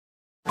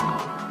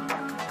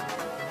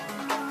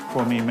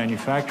From a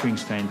manufacturing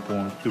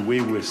standpoint, the way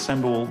we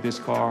assemble this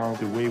car,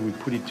 the way we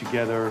put it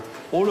together,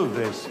 all of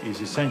this is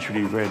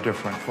essentially very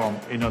different from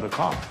another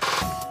car.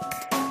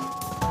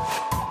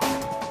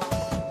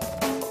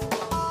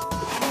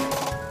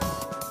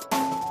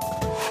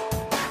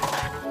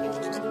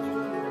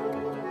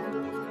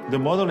 The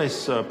Model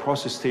S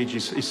process stage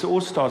it all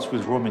starts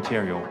with raw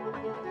material.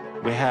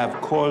 We have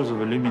coils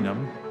of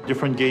aluminum,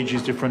 different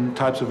gauges, different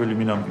types of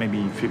aluminum,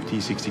 maybe 50,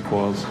 60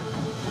 coils.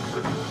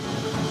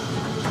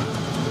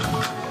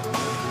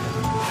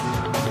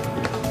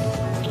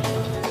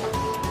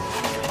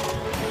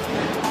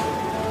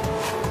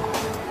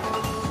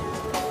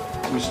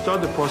 We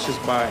start the process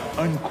by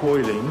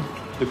uncoiling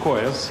the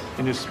coils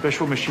in a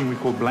special machine we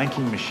call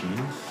blanking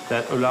machine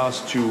that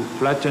allows to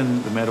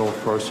flatten the metal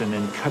first and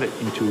then cut it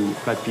into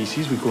flat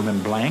pieces. We call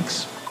them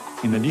blanks.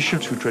 In addition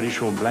to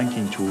traditional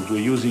blanking tools, we're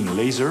using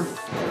laser.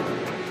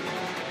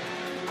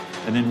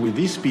 And then with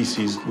these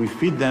pieces, we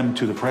feed them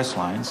to the press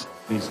lines,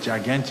 these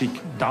gigantic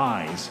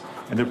dies.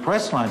 And the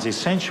press lines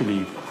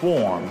essentially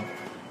form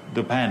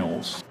the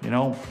panels,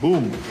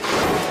 boom.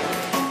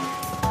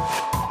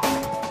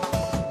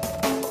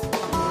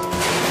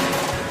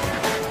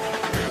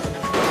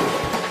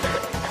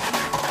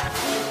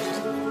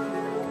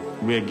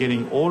 We are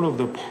getting all of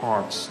the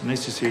parts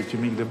necessary to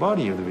make the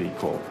body of the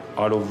vehicle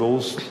out of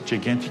those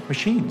gigantic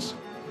machines.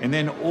 And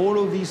then all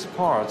of these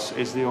parts,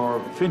 as they are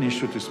finished,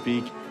 so to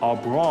speak, are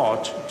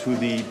brought to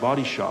the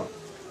body shop.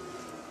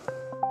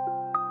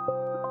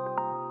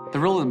 The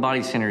role of the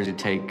body center is to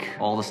take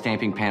all the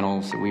stamping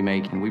panels that we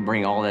make and we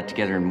bring all that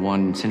together in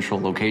one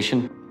central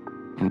location.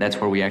 And that's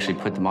where we actually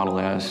put the Model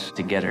S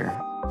together.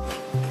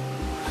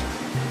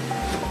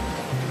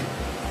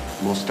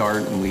 We'll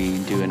start and we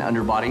do an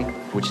underbody,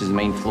 which is the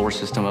main floor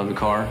system of the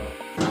car.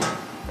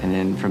 And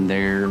then from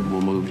there,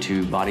 we'll move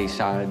to body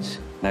sides.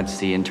 That's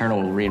the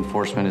internal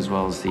reinforcement as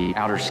well as the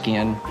outer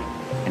skin.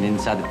 And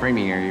inside the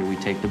framing area, we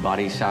take the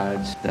body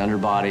sides, the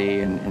underbody,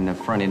 and the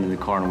front end of the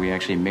car, and we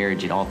actually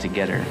marriage it all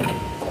together.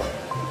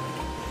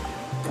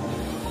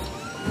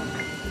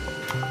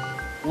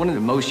 One of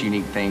the most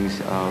unique things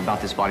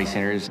about this body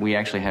center is we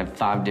actually have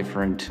 5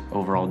 different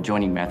overall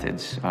joining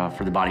methods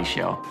for the body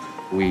shell.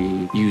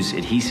 We use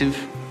adhesive,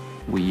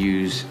 we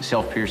use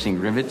self-piercing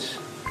rivets,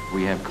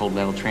 we have cold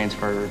metal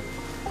transfer,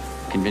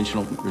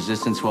 conventional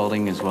resistance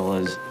welding, as well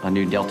as a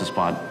new delta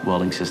spot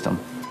welding system.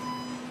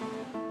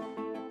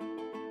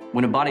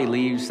 When a body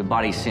leaves the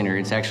body center,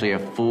 it's actually a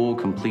full,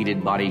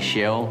 completed body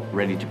shell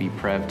ready to be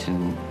prepped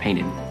and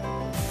painted.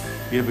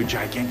 We have a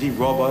gigantic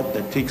robot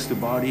that takes the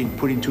body and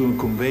put it into a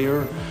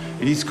conveyor.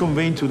 It is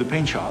conveyed to the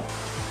paint shop.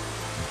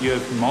 You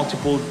have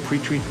multiple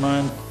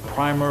pre-treatment,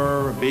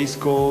 primer, base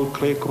coat,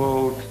 clear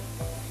coat.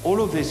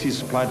 All of this is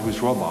supplied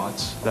with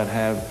robots that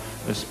have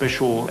a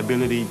special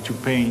ability to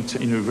paint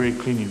in a very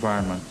clean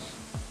environment.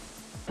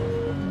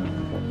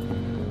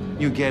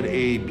 You get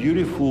a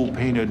beautiful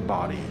painted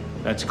body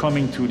that's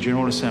coming to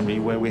General Assembly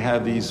where we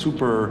have these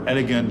super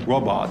elegant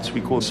robots we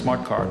call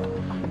smart cart,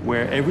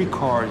 where every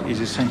cart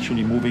is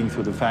essentially moving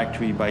through the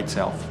factory by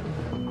itself.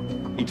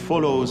 It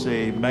follows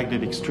a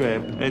magnetic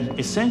strip, and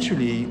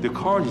essentially the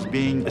cart is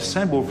being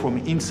assembled from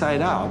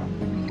inside out.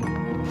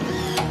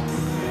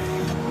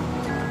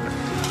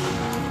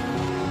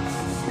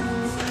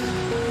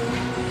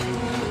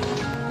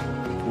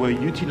 We're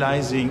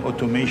utilizing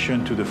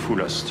automation to the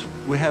fullest.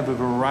 We have a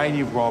variety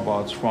of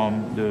robots,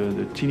 from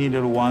the teeny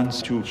little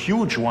ones to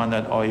huge ones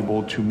that are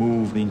able to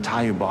move the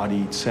entire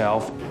body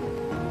itself.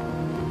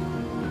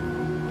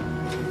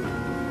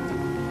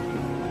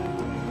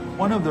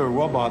 One of the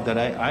robots that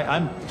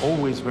I'm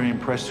always very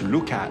impressed to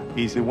look at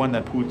is the one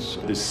that puts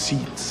the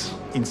seats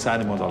inside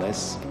the Model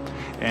S.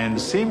 And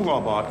the same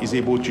robot is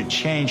able to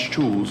change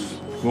tools,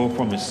 go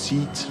from a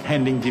seat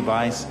handling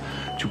device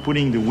to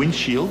putting the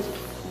windshield,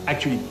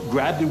 actually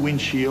grab the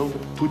windshield,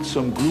 put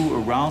some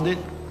glue around it,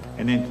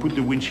 and then put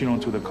the windshield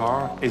onto the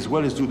car, as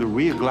well as do the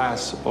rear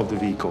glass of the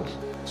vehicle.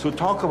 So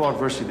talk about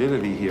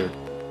versatility here.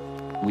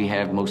 We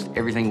have most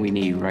everything we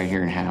need right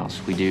here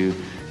in-house. We do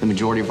the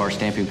majority of our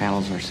stamping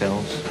panels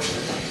ourselves.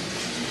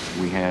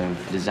 We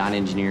have design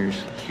engineers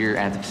here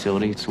at the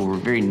facility, so we're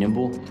very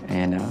nimble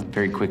and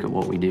very quick at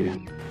what we do.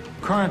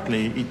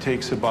 Currently, it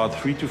takes about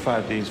 3 to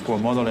 5 days for a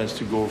Model S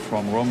to go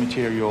from raw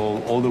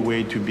material all the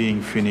way to being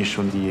finished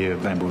on the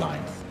bamboo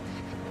line.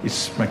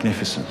 It's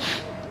magnificent.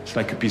 It's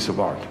like a piece of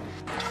art.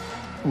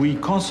 We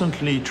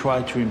constantly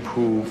try to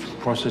improve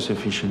process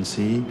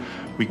efficiency.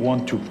 We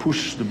want to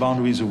push the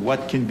boundaries of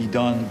what can be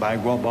done by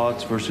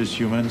robots versus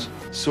humans.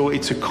 So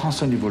it's a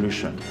constant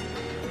evolution.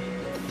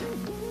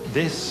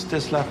 This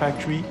Tesla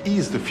factory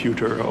is the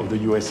future of the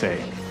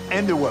USA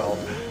and the world.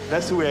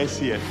 That's the way I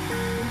see it.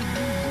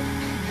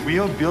 We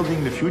are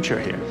building the future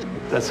here.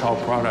 That's how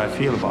proud I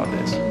feel about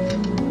this.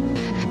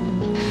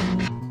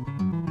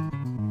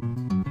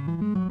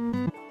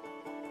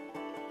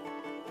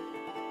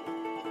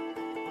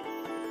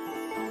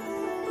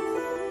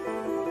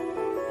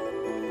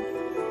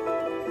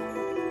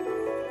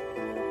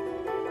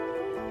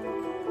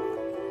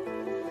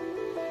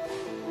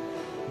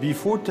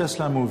 Before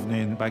Tesla moved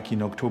in back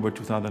in October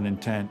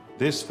 2010,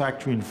 this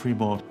factory in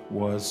Fremont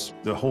was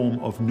the home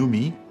of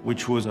NUMMI,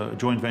 which was a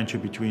joint venture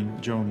between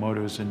General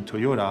Motors and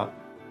Toyota.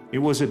 It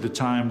was at the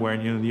time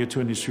when the auto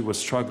industry was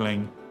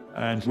struggling,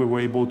 and we were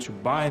able to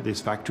buy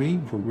this factory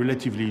for a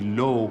relatively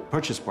low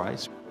purchase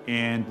price,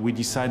 and we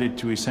decided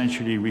to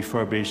essentially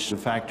refurbish the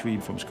factory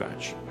from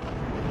scratch.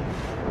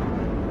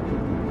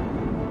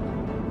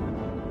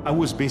 I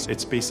was based at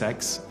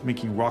SpaceX,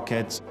 making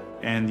rockets,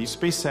 and the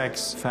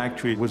SpaceX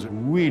factory was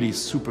really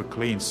super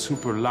clean,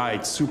 super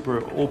light,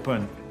 super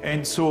open.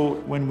 And so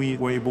when we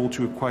were able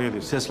to acquire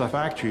the Tesla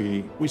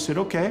factory, we said,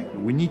 okay,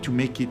 we need to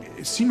make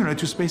it similar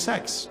to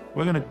SpaceX.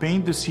 We're going to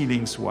paint the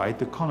ceilings white,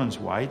 the columns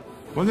white.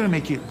 We're going to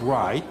make it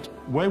bright.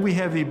 Where we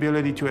have the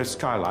ability to have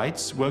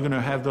skylights, we're going to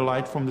have the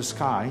light from the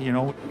sky,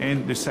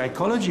 And the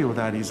psychology of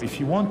that is if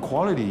you want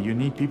quality, you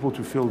need people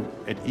to feel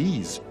at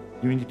ease.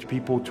 You need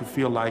people to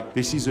feel like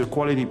this is a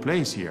quality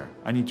place here.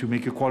 I need to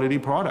make a quality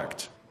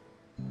product.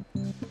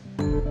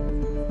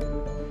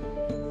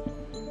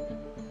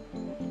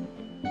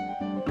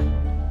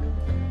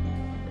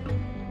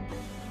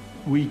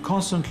 We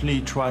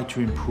constantly try to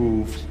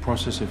improve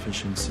process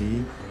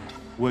efficiency.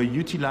 We're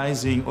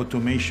utilizing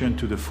automation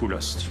to the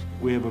fullest.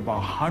 We have about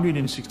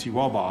 160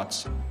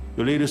 robots,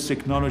 the latest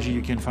technology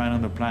you can find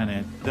on the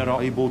planet, that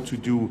are able to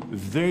do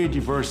very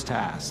diverse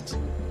tasks.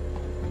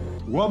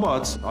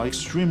 Robots are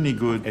extremely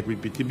good at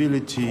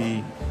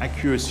repeatability,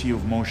 accuracy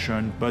of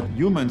motion, but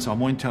humans are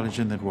more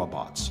intelligent than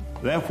robots.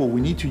 Therefore, we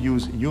need to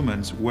use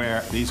humans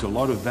where there's a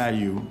lot of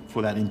value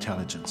for that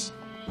intelligence.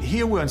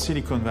 Here we're in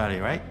Silicon Valley,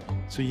 right?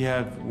 So you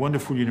have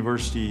wonderful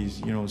universities,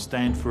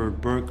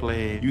 Stanford,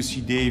 Berkeley,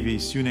 UC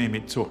Davis, you name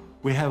it. So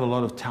we have a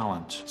lot of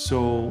talent.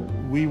 So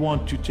we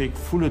want to take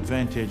full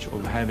advantage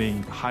of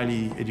having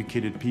highly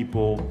educated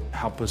people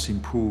help us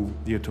improve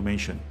the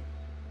automation.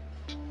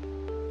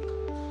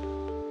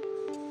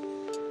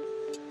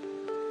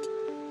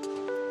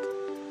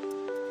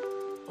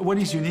 What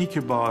is unique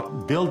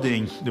about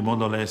building the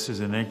Model S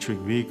as an electric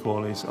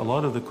vehicle is a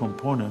lot of the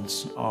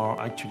components are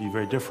actually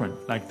very different,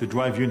 like the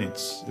drive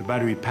units, the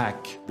battery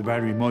pack, the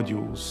battery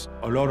modules.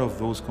 A lot of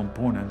those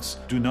components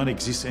do not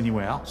exist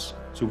anywhere else.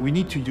 So we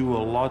need to do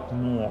a lot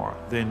more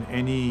than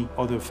any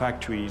other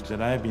factories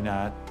that I've been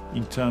at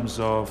in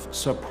terms of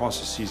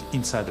sub-processes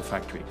inside the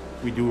factory.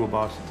 We do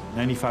about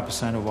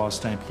 95% of our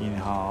stamping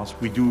in-house.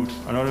 We do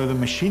a lot of the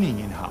machining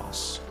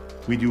in-house.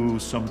 We do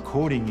some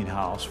coding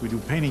in-house, we do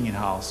painting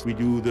in-house, we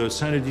do the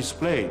center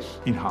display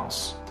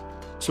in-house.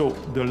 So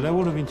the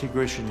level of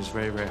integration is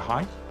very, very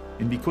high.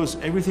 And because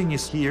everything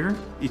is here,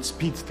 it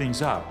speeds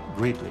things up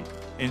greatly.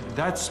 And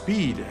that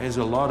speed has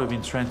a lot of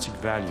intrinsic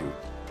value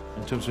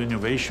in terms of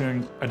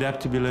innovation,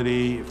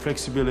 adaptability,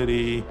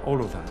 flexibility,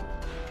 all of that.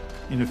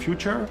 In the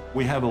future,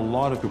 we have a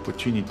lot of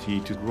opportunity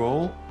to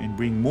grow and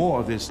bring more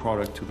of this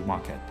product to the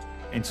market.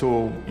 And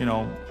so,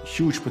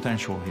 huge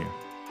potential here.